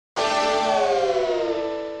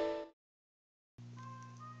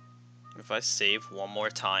If I save one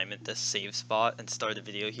more time at this save spot and start a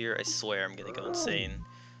video here, I swear I'm gonna go insane.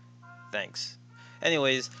 Thanks.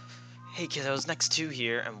 Anyways, hey kiddos, next 2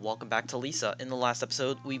 here, and welcome back to Lisa. In the last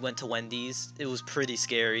episode, we went to Wendy's. It was pretty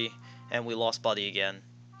scary, and we lost Buddy again.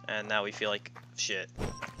 And now we feel like shit.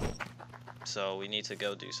 So we need to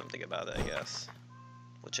go do something about it, I guess.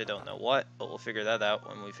 Which I don't know what, but we'll figure that out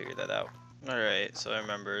when we figure that out. Alright, so I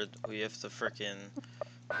remembered we have to frickin'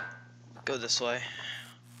 go this way.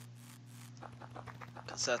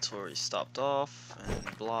 Because that's where we stopped off,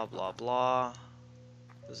 and blah blah blah.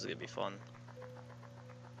 This is gonna be fun.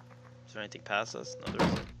 Is there anything past us? No, there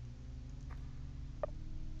isn't.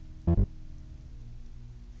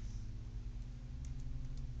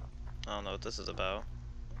 I don't know what this is about.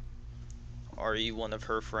 Are you one of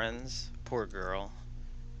her friends? Poor girl.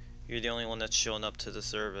 You're the only one that's shown up to the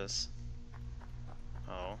service.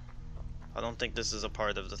 Oh. I don't think this is a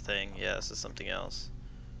part of the thing. Yeah, this is something else.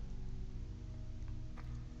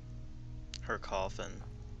 Her coffin.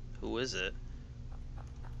 Who is it?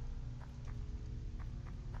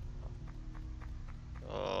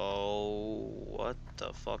 Oh, what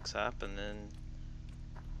the fuck's happening?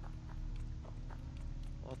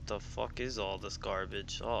 What the fuck is all this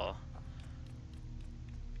garbage? Oh.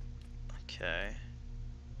 Okay.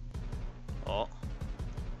 Oh.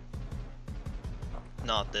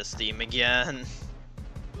 Not this theme again.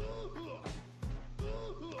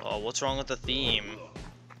 Oh, what's wrong with the theme?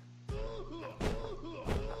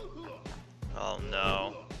 Oh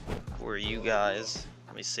no. Who are you guys?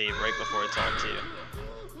 Let me save right before I talk to you.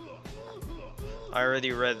 I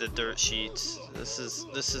already read the dirt sheets. This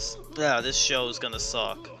show is gonna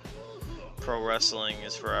suck. Pro wrestling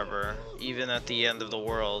is forever. Even at the end of the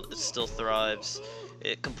world, it still thrives.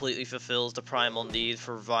 It completely fulfills the primal need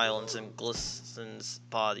for violence in glistening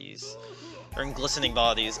bodies.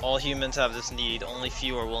 All humans have this need, only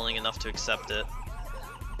few are willing enough to accept it.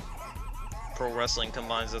 Pro wrestling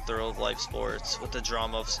combines the thrill of life sports with the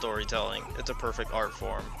drama of storytelling. It's a perfect art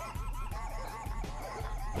form.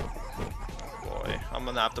 Boy, I'm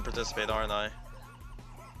gonna have to participate, aren't I?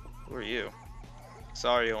 Who are you?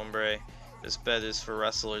 Sorry, hombre. This bed is for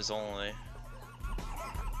wrestlers only.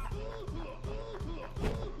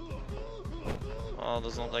 Oh, it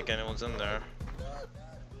doesn't look like anyone's in there.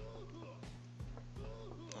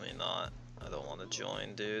 Let me not. I don't want to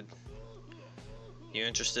join, dude. You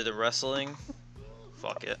interested in wrestling?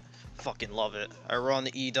 Fuck it. Fucking love it. I run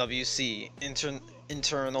the EWC,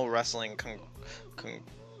 Internal Wrestling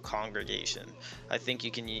Congregation. I think I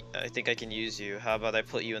can use you. How about I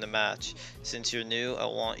put you in a match? Since you're new, I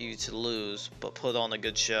want you to lose, but put on a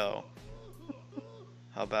good show.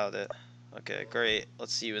 How about it? Okay, great.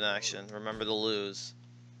 Let's see you in action. Remember to lose.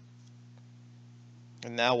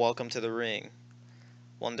 And now welcome to the ring.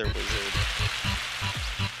 Wonder Wizard.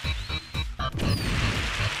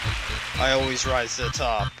 I always rise to the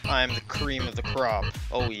top. I am the cream of the crop.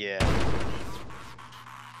 Oh yeah.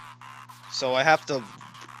 So I have to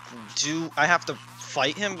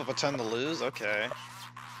fight him but pretend to lose? Okay.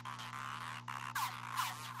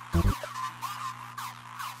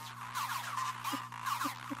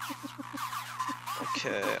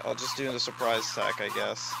 Okay, I'll just do the surprise attack, I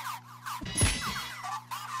guess.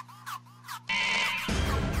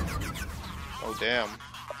 Oh damn.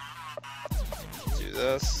 Do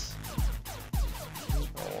this.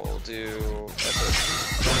 We'll do SS.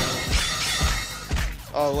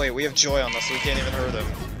 Oh wait, we have Joy on us, so we can't even hurt him.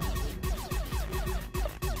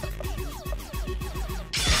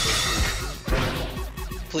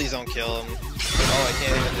 Please don't kill him. Oh, I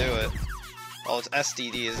can't even do it. Oh, it's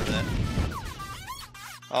SDD, isn't it?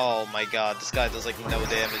 Oh my god, this guy does like no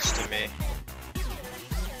damage to me.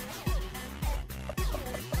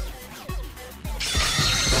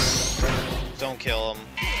 Don't kill him.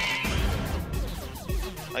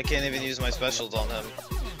 I can't even use my specials on him.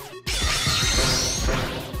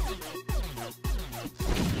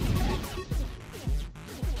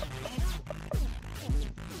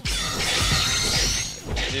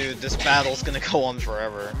 Dude, this battle's gonna go on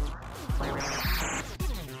forever.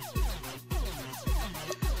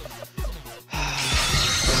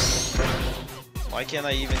 Why can't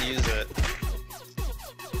I even use it?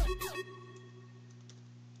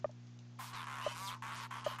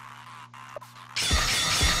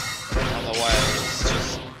 I don't know why it's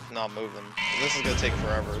just not moving. This is gonna take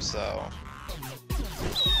forever, so...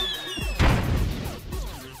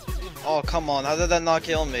 Oh, come on, how did that not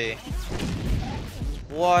kill me?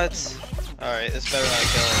 What? Alright, this better not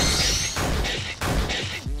kill him.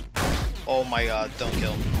 Oh my god, don't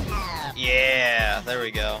kill him. Yeah, there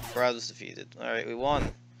we go. Brad was defeated. Alright, we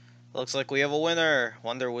won. Looks like we have a winner.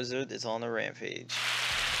 Wonder Wizard is on a rampage.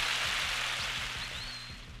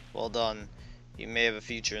 Well done. You may have a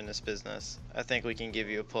future in this business. I think we can give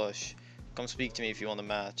you a push. Come speak to me if you want a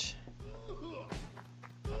match.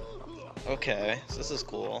 Okay, so this is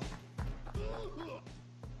cool.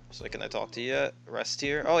 So can I talk to you yet? Rest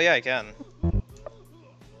here? Oh yeah, I can.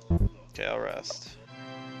 Okay, I'll rest.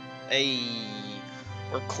 Hey,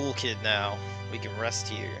 we're cool kid now. We can rest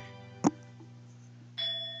here.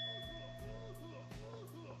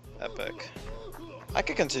 Epic. I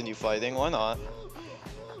could continue fighting, why not?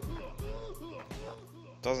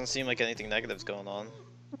 Doesn't seem like anything negative's going on.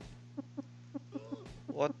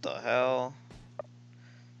 What the hell?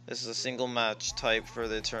 This is a single match type for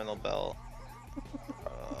the Eternal Belt.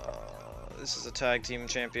 This is a tag team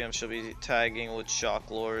champion. She'll be tagging with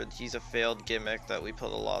Shock Lord. He's a failed gimmick that we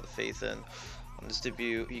put a lot of faith in. On his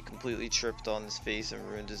debut, he completely tripped on his face and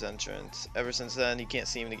ruined his entrance. Ever since then, he can't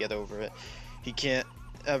seem to get over it. He can't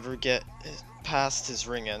ever get past his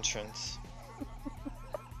ring entrance.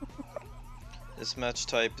 This match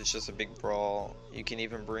type is just a big brawl. You can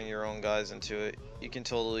even bring your own guys into it. You can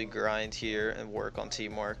totally grind here and work on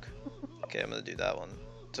teamwork. Okay, I'm gonna do that one.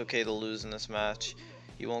 It's okay to lose in this match.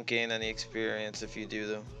 You won't gain any experience if you do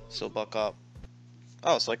though, so buck up.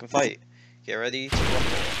 Oh, so I can fight. Get ready to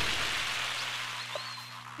rumble.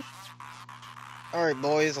 Alright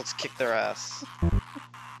boys, let's kick their ass.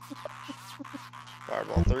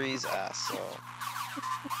 Fireball 3's ass, so...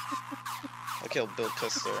 I killed Bill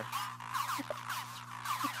Pister.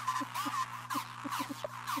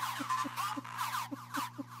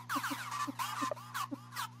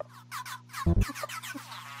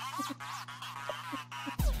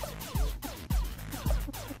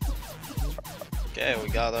 Okay, we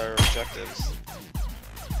got our objectives.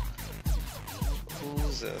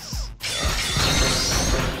 Who's this?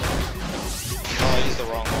 Oh, I used the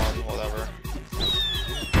wrong one, whatever.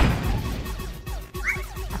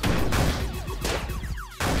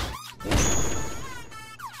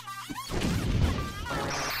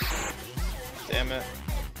 Damn it.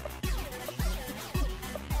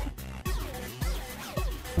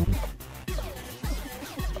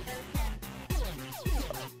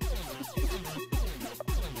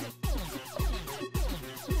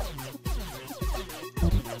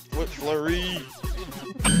 Whip flurry.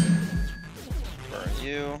 Burn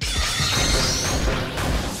you.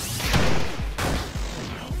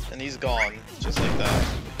 And he's gone, just like that.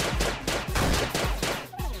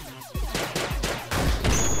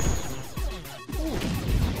 Ooh,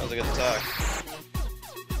 that was a good attack.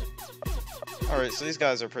 Alright, so these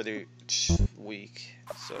guys are pretty weak.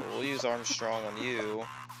 So we'll use Armstrong on you.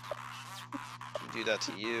 Do that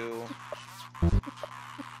to you.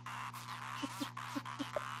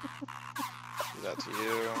 Do that to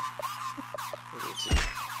you. Do that to you.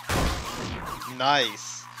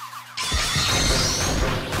 Nice!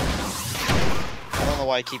 I don't know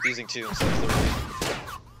why I keep using 2 instead of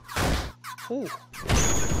 3. Ooh.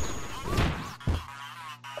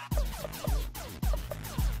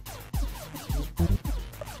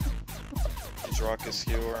 Rocket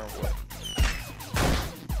skewer and whip.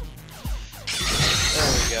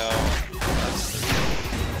 There we go. That's 3.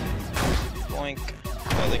 Boink.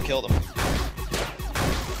 Oh, they killed him.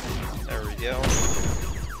 There we go.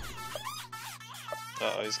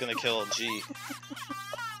 Uh-oh, he's gonna kill G.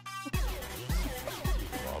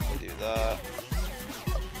 Probably do that.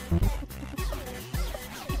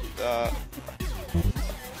 Do that.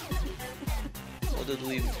 What did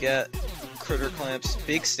we get? Critter Clamps,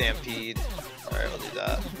 Big Stampede. Alright, we'll do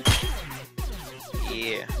that.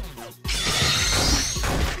 Yeah.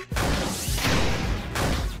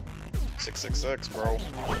 666, bro.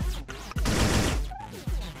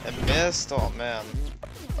 And missed? Oh, man.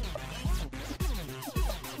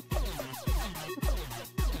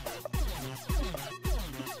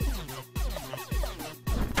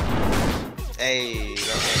 Hey,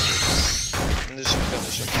 that's it. And this should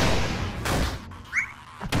finish him.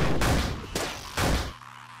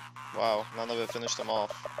 Wow, none of it finished him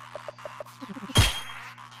off.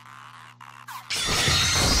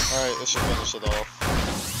 Alright, this should finish it off.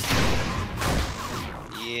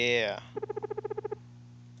 Yeah.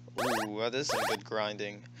 Ooh, that is some good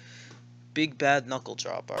grinding. Big Bad Knuckle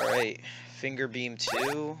Drop, alright. Finger Beam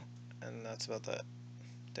 2, and that's about that.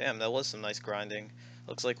 Damn, that was some nice grinding.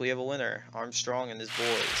 Looks like we have a winner. Armstrong and his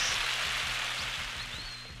boys.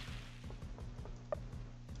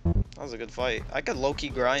 That was a good fight. I could low-key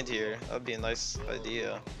grind here. That would be a nice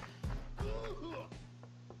idea.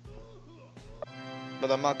 But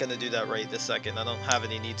I'm not going to do that right this second. I don't have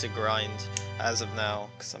any need to grind as of now,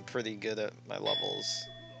 because I'm pretty good at my levels.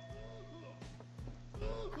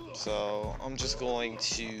 So, I'm just going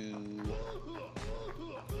to...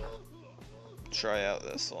 try out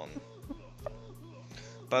this one.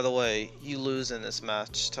 By the way, you lose in this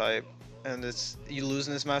match type, and you lose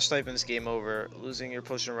in this match type and it's game over. Losing your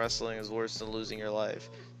push in wrestling is worse than losing your life,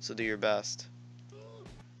 so do your best.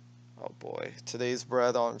 Oh boy, today's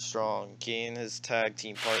Brad Armstrong gain his tag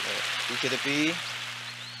team partner. Who could it be?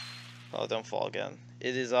 Oh, don't fall again.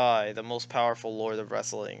 It is I, the most powerful Lord of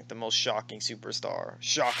Wrestling, the most shocking superstar,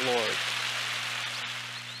 Shock Lord.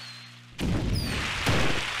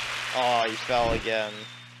 Oh, he fell again.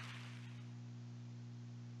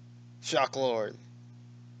 Shock Lord.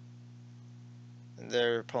 And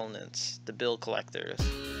their opponents, the Bill Collectors.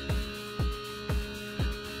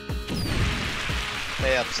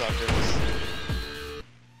 Pay up, suckers.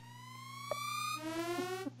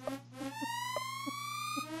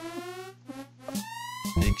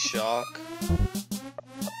 Big Shock.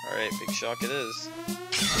 Alright, Big Shock it is.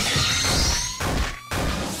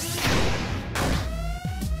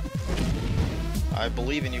 I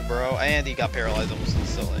believe in you, bro. And he got paralyzed almost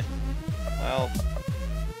instantly. Well,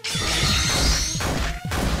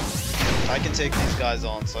 I can take these guys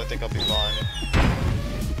on, so I think I'll be fine.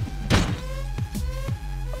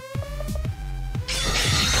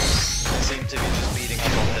 I seem to be just beating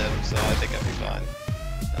up on him, so I think I'll be fine.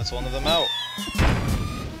 That's one of them out.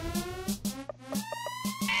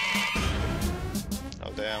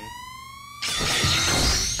 Oh, damn.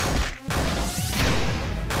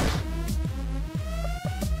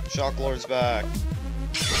 Shock Lord's back.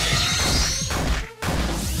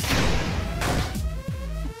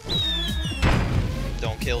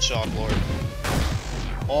 Don't kill Shock Lord.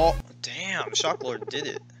 Oh, damn. Shock Lord did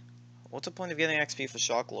it. What's the point of getting XP for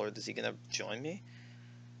Shock Lord? Is he gonna join me?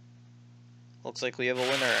 Looks like we have a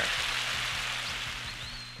winner.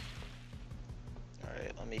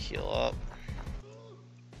 Alright, let me heal up.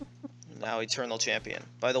 Now Eternal Champion.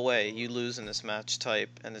 By the way, you lose in this match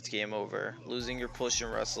type and it's game over. Losing your push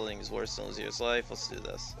in wrestling is worse than losing your life. Let's do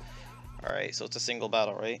this. Alright, so it's a single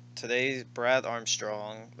battle, right? Today's Brad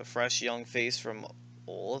Armstrong, the fresh young face from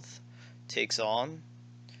Oath, takes on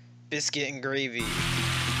Biscuit and Gravy.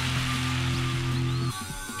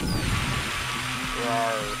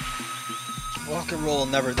 Rawr. Rock and roll will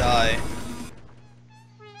never die.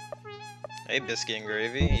 Hey, Biscuit and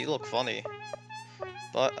Gravy, you look funny.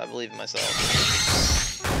 But I believe in myself.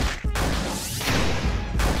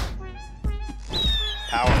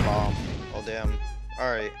 Power bomb. Oh damn.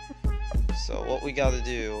 Alright. So what we gotta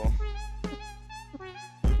do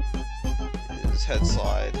is head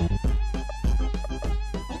slide.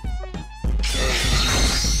 Hey.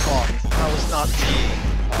 Fuck. That was not D.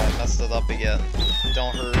 Oh, I messed it up again.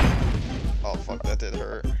 Don't hurt. Oh fuck, that did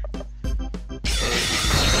hurt.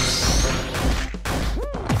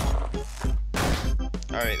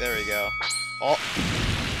 Alright, there we go. Oh!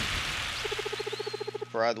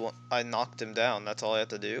 Brad, I knocked him down. That's all I had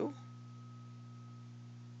to do?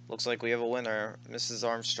 Looks like we have a winner. Mrs.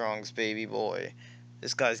 Armstrong's baby boy.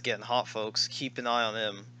 This guy's getting hot, folks. Keep an eye on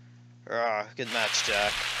him. Ah, good match,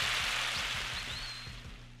 Jack.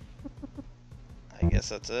 I guess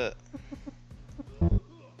that's it.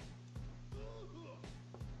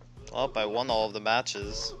 Well, I won all of the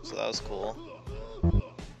matches, so that was cool.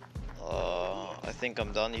 I think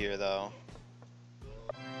I'm done here, though.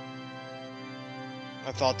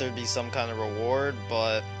 I thought there'd be some kind of reward,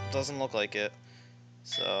 but it doesn't look like it.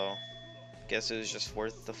 So, guess it was just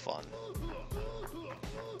worth the fun.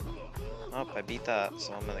 Oh, I beat that,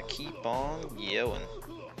 so I'm gonna keep on yoing.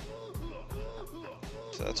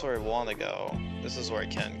 So that's where I want to go. This is where I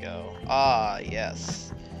can go. Ah,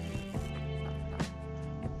 yes.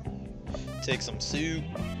 Take some soup.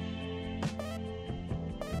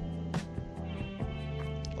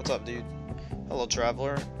 What's up, dude? Hello,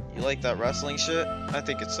 traveler. You like that wrestling shit? I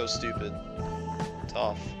think it's so stupid.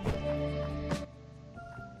 Tough.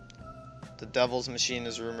 The Devil's Machine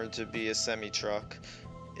is rumored to be a semi-truck.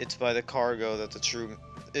 It's by the cargo that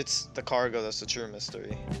it's the cargo that's the true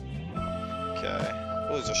mystery. Okay.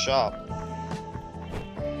 Oh, there's a shop.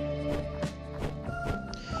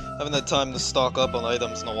 Haven't had time to stock up on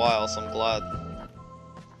items in a while, so I'm glad.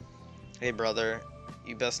 Hey, brother.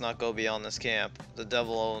 You best not go beyond this camp. The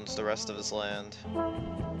devil owns the rest of his land.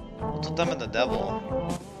 What's with them and the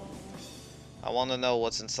devil? I want to know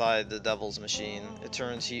what's inside the Devil's Machine. It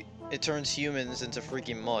turns humans into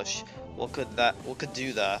freaking mush. What could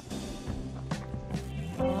do that?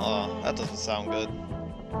 That doesn't sound good.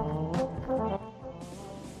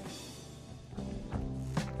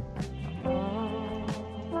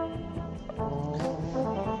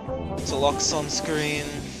 Deluxe sunscreen,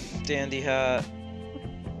 dandy hat,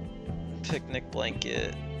 picnic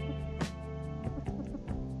blanket.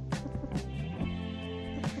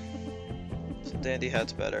 Dandy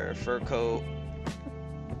hat's better. Fur coat.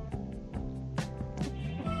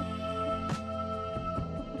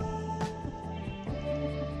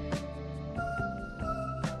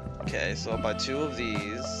 Okay, so I'll buy 2 of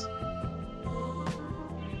these.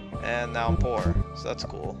 And now I'm poor, so that's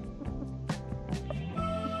cool.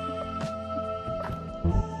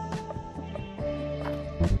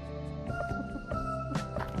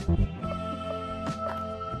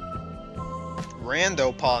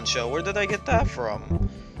 Rando poncho, where did I get that from?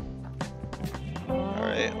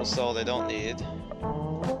 Alright, we'll sell what I don't need.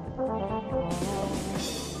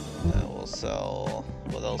 And we'll sell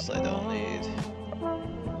what else I don't need.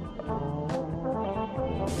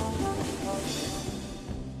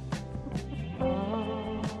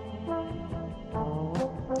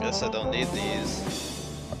 Guess I don't need these.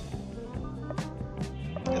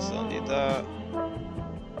 Guess I don't need that.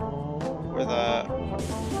 Or that.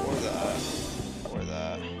 Or that. Or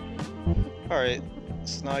that. Alright,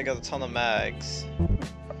 so now I got a ton of mags.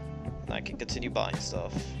 And I can continue buying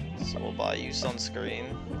stuff. So we'll buy you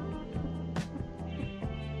sunscreen.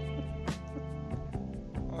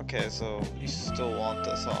 Okay, so you still want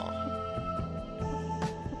this, huh?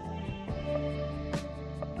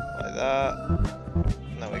 Buy that.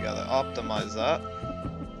 Now we gotta optimize that.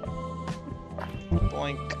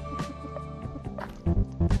 Boink.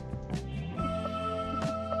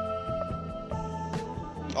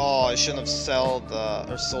 Oh, I shouldn't have sold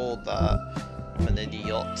that. I'm an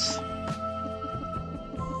idiot.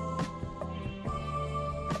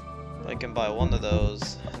 I can buy one of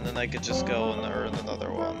those, and then I could just go and earn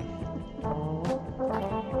another one.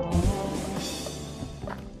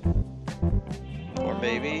 Or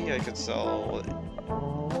maybe I could sell...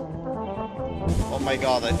 Oh my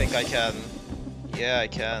god, I think I can. Yeah, I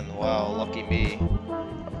can. Wow, lucky me.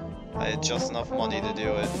 I had just enough money to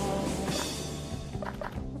do it.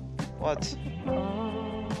 What?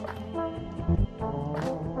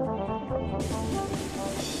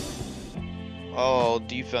 Oh,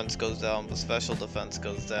 defense goes down, but special defense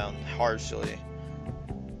goes down harshly.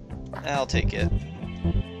 I'll take it.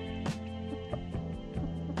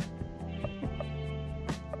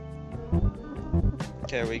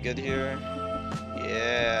 Okay, are we good here?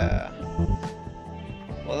 Yeah.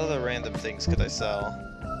 What other random things could I sell?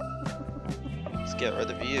 Let's get rid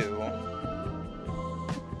of you.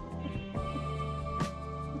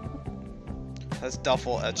 Has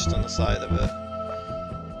duffel etched on the side of it.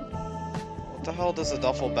 What the hell does a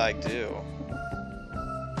duffel bag do?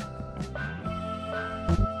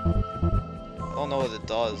 I don't know what it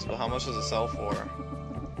does, but how much does it sell for?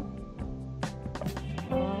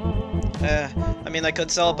 I mean, I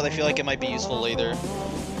could sell it, but I feel like it might be useful later.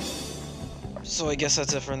 So I guess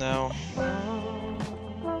that's it for now.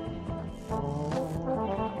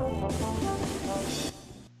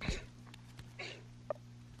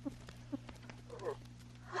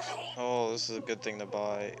 Oh, this is a good thing to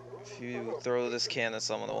buy. If you throw this can at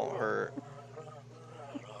someone, it won't hurt.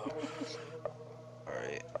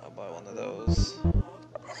 Alright, I'll buy one of those.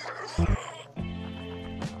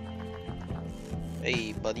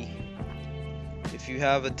 Hey, buddy. If you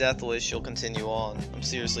have a death wish, you'll continue on. I'm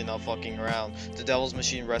seriously not fucking around. The devil's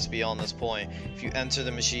machine rests beyond this point. If you enter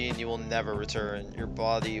the machine, you will never return. Your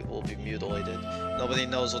body will be mutilated. Nobody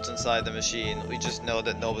knows what's inside the machine. We just know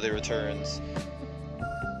that nobody returns.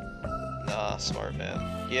 Nah, smart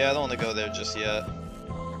man. Yeah, I don't want to go there just yet.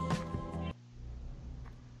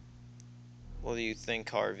 What do you think,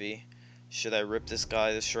 Harvey? Should I rip this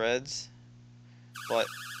guy to shreds? But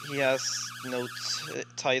he has no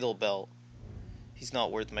title belt. He's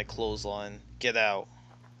not worth my clothesline. Get out.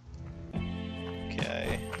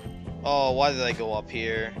 Okay. Oh, why did I go up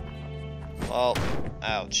here? Well,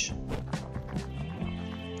 ouch.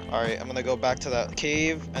 Alright, I'm gonna go back to that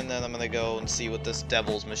cave, and then I'm gonna go and see what this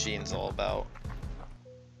devil's machine's all about.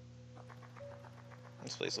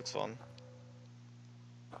 This place looks fun.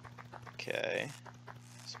 Okay.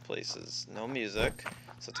 This place is no music,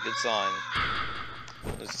 so that's a good sign.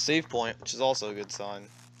 There's a save point, which is also a good sign.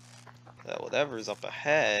 That whatever's up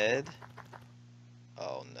ahead...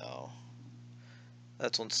 Oh no.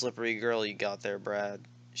 That's one slippery girl you got there, Brad.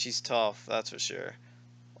 She's tough, that's for sure.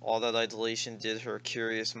 All that isolation did her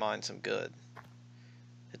curious mind some good.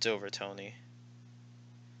 It's over, Tony.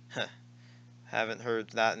 Heh. Haven't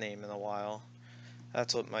heard that name in a while.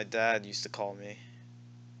 That's what my dad used to call me.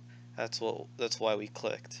 That's why we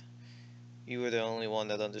clicked. You were the only one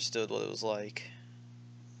that understood what it was like.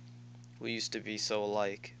 We used to be so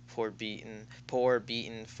alike. Poor beaten,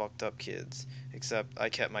 fucked up kids. Except I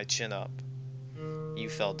kept my chin up. You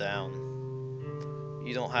fell down.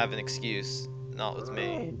 You don't have an excuse. Not with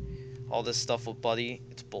me. All this stuff with Buddy,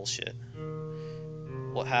 it's bullshit.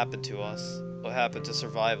 What happened to us? What happened to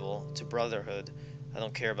survival? To brotherhood? I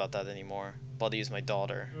don't care about that anymore. Buddy is my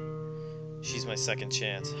daughter. She's my second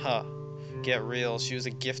chance. Huh. Get real. She was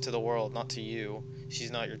a gift to the world, not to you.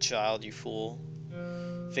 She's not your child, you fool.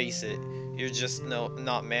 Face it. You're just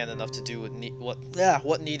not man enough to do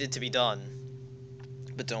what needed to be done.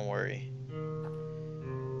 But don't worry.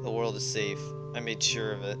 The world is safe. I made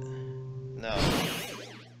sure of it. No.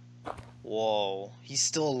 Whoa. He's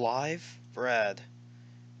still alive? Brad.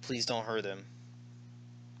 Please don't hurt him.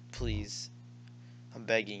 Please. I'm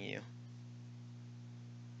begging you.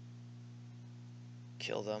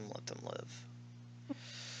 Kill them, let them live.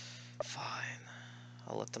 Fine.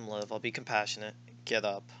 I'll let them live. I'll be compassionate. Get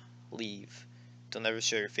up. Leave. Don't ever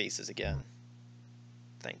show your faces again.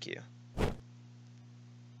 Thank you.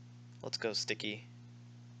 Let's go, Sticky.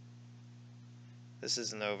 This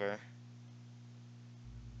isn't over.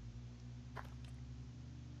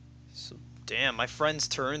 So, damn, my friends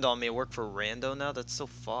turned on me and work for Rando now? That's so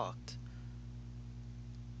fucked.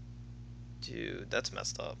 Dude, that's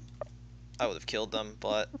messed up. I would have killed them,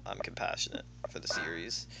 but I'm compassionate for the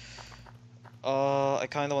series. I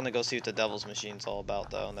kind of want to go see what the Devil's Machine's all about,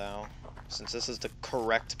 though, now. Since this is the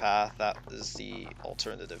correct path, that is the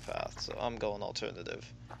alternative path. So I'm going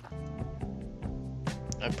alternative.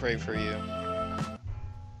 I pray for you.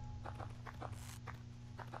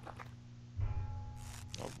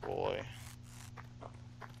 Oh boy.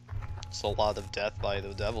 It's a lot of death by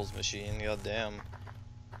the Devil's Machine, god damn.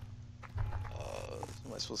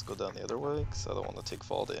 Am I supposed to go down the other way? Because I don't want to take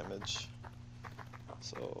fall damage.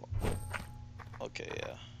 So, okay,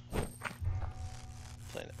 yeah.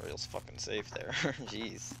 Playing it real fucking safe there.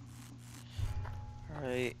 Jeez.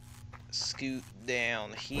 Alright. Scoot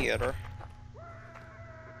down here.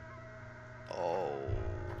 Oh.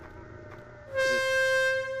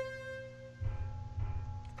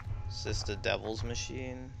 Is this the Devil's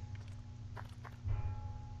Machine?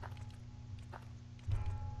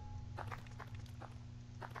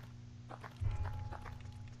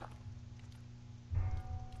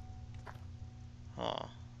 Huh.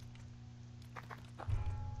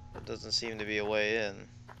 There doesn't seem to be a way in.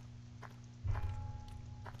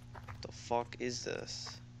 The fuck is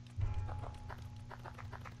this?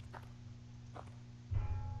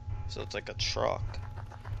 So it's like a truck.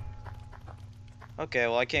 Okay,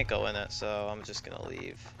 well I can't go in it, so I'm just gonna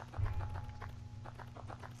leave.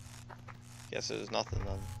 Guess there's nothing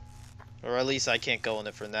then. Or at least I can't go in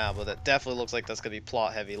it for now, but it definitely looks like that's gonna be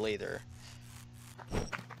plot heavy later.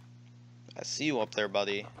 I see you up there,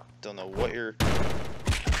 buddy. Don't know what you're...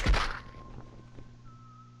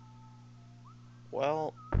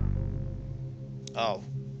 Well... Oh,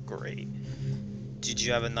 great. Did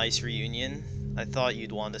you have a nice reunion? I thought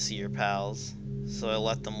you'd want to see your pals, so I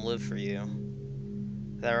let them live for you.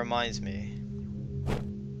 That reminds me.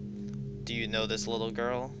 Do you know this little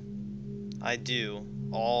girl? I do,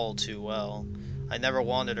 all too well. I never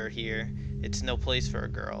wanted her here. It's no place for a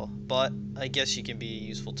girl, but I guess she can be a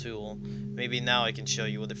useful tool. Maybe now I can show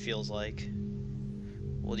you what it feels like.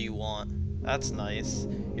 What do you want? That's nice.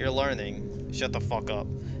 You're learning. Shut the fuck up.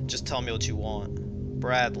 Just tell me what you want.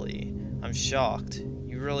 Bradley, I'm shocked.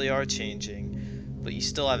 You really are changing, but you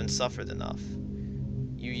still haven't suffered enough.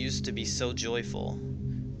 You used to be so joyful.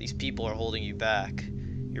 These people are holding you back.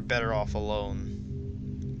 You're better off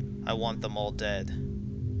alone. I want them all dead.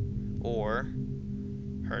 Or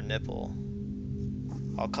her nipple.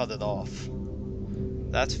 I'll cut it off.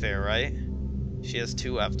 That's fair, right? She has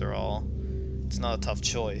two after all. It's not a tough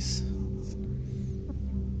choice.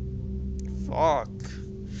 Fuck.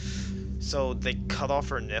 So they cut off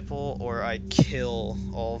her nipple or I kill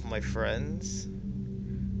all of my friends?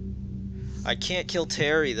 I can't kill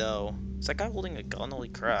Terry though. Is that guy holding a gun? Holy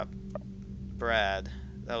crap. Brad.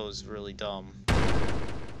 That was really dumb.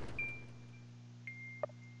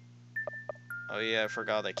 Oh yeah, I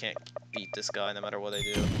forgot I can't beat this guy no matter what I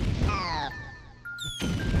do.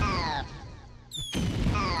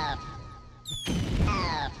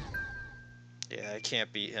 Yeah, I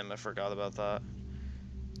can't beat him. I forgot about that.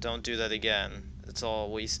 Don't do that again. It's a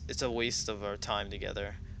waste of our time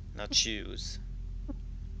together. Now choose.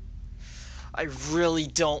 I really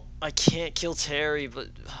don't. I can't kill Terry, but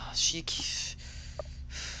she.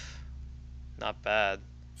 Not bad.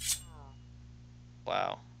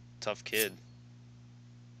 Wow, tough kid.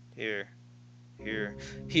 Here,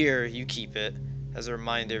 you keep it as a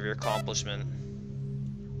reminder of your accomplishment.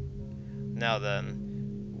 Now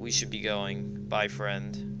then, we should be going. Bye,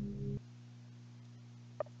 friend.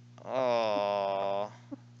 Oh,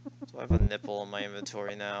 do I have a nipple in my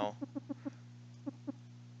inventory now?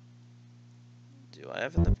 Do I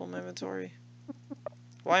have a nipple in my inventory?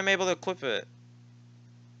 Why am I able to equip it?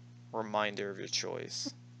 Reminder of your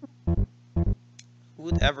choice. Who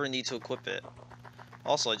would ever need to equip it?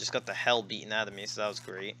 Also, I just got the hell beaten out of me, so that was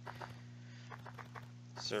great.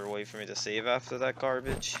 Is there a way for me to save after that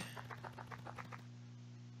garbage?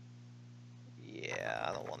 Yeah,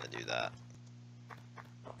 I don't want to do that.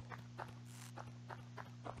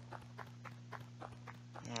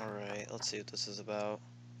 Alright, let's see what this is about.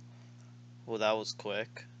 Well, that was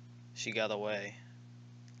quick. She got away.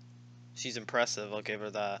 She's impressive, I'll give her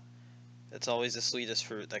that. It's always the sweetest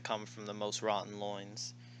fruit that comes from the most rotten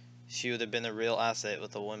loins. She would have been a real asset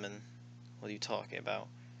with the women. What are you talking about?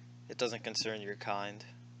 It doesn't concern your kind.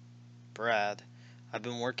 Brad, I've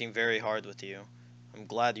been working very hard with you. I'm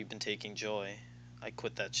glad you've been taking joy. I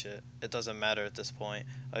quit that shit. It doesn't matter at this point.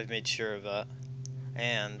 I've made sure of that.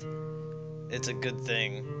 And it's a good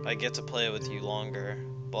thing. I get to play with you longer.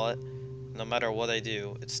 But no matter what I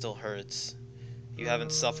do, it still hurts. You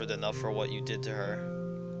haven't suffered enough for what you did to her.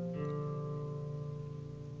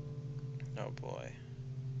 Oh boy.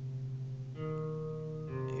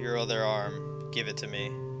 Your other arm. Give it to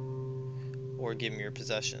me. Or give me your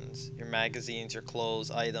possessions. Your magazines, your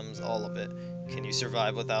clothes, items, all of it. Can you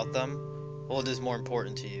survive without them? What is more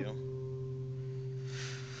important to you?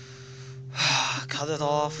 Cut it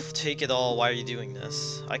off. Take it all. Why are you doing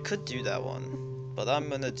this? I could do that one. But I'm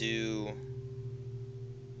gonna do...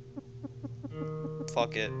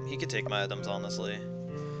 Fuck it. He could take my items, honestly.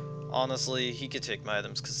 Honestly, he could take my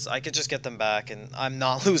items, because I could just get them back, and I'm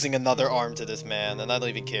not losing another arm to this man, and I don't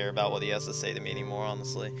even care about what he has to say to me anymore,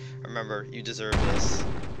 honestly. Remember, you deserve this.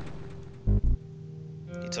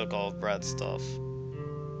 He took all of Brad's stuff.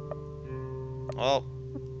 Well.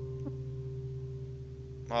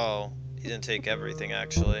 Oh, he didn't take everything,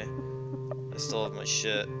 actually. I still have my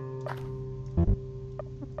shit.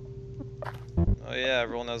 Oh yeah,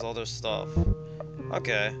 everyone has all their stuff.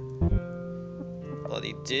 Okay. But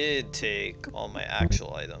he did take all my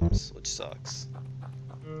actual items, which sucks.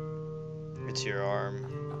 It's your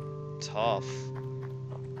arm. Tough.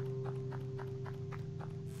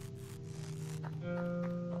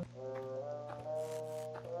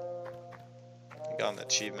 I got an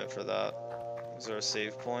achievement for that. Is there a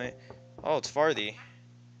save point? Oh, it's Farty.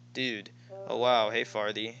 Dude. Oh wow, hey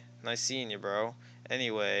Farty. Nice seeing you, bro.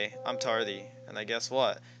 Anyway, I'm Tardy, and I guess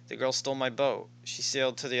what? The girl stole my boat. She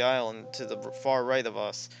sailed to the island to the far right of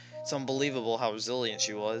us. It's unbelievable how resilient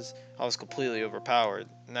she was. I was completely overpowered.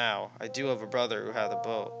 Now, I do have a brother who has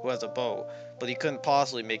a boat, but he couldn't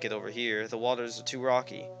possibly make it over here. The waters are too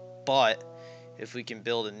rocky. But if we can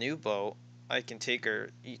build a new boat, I can take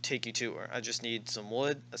you to her. I just need some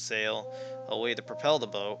wood, a sail, a way to propel the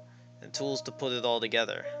boat, and tools to put it all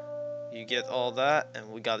together. You get all that,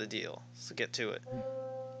 and we got a deal. So get to it.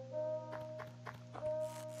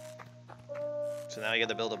 So now you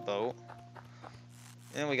gotta build a boat.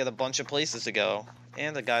 And we got a bunch of places to go.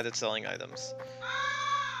 And a guy that's selling items.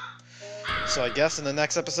 So I guess in the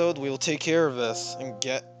next episode, we will take care of this and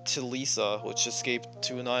get to Lisa, which escaped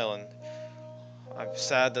to an island. I'm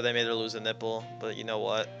sad that I made her lose a nipple, but you know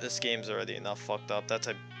what? This game's already enough fucked up.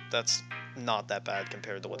 That's not that bad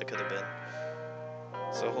compared to what it could have been.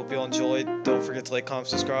 So I hope you all enjoyed. Don't forget to like, comment,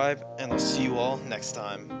 subscribe, and I'll see you all next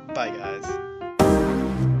time. Bye, guys.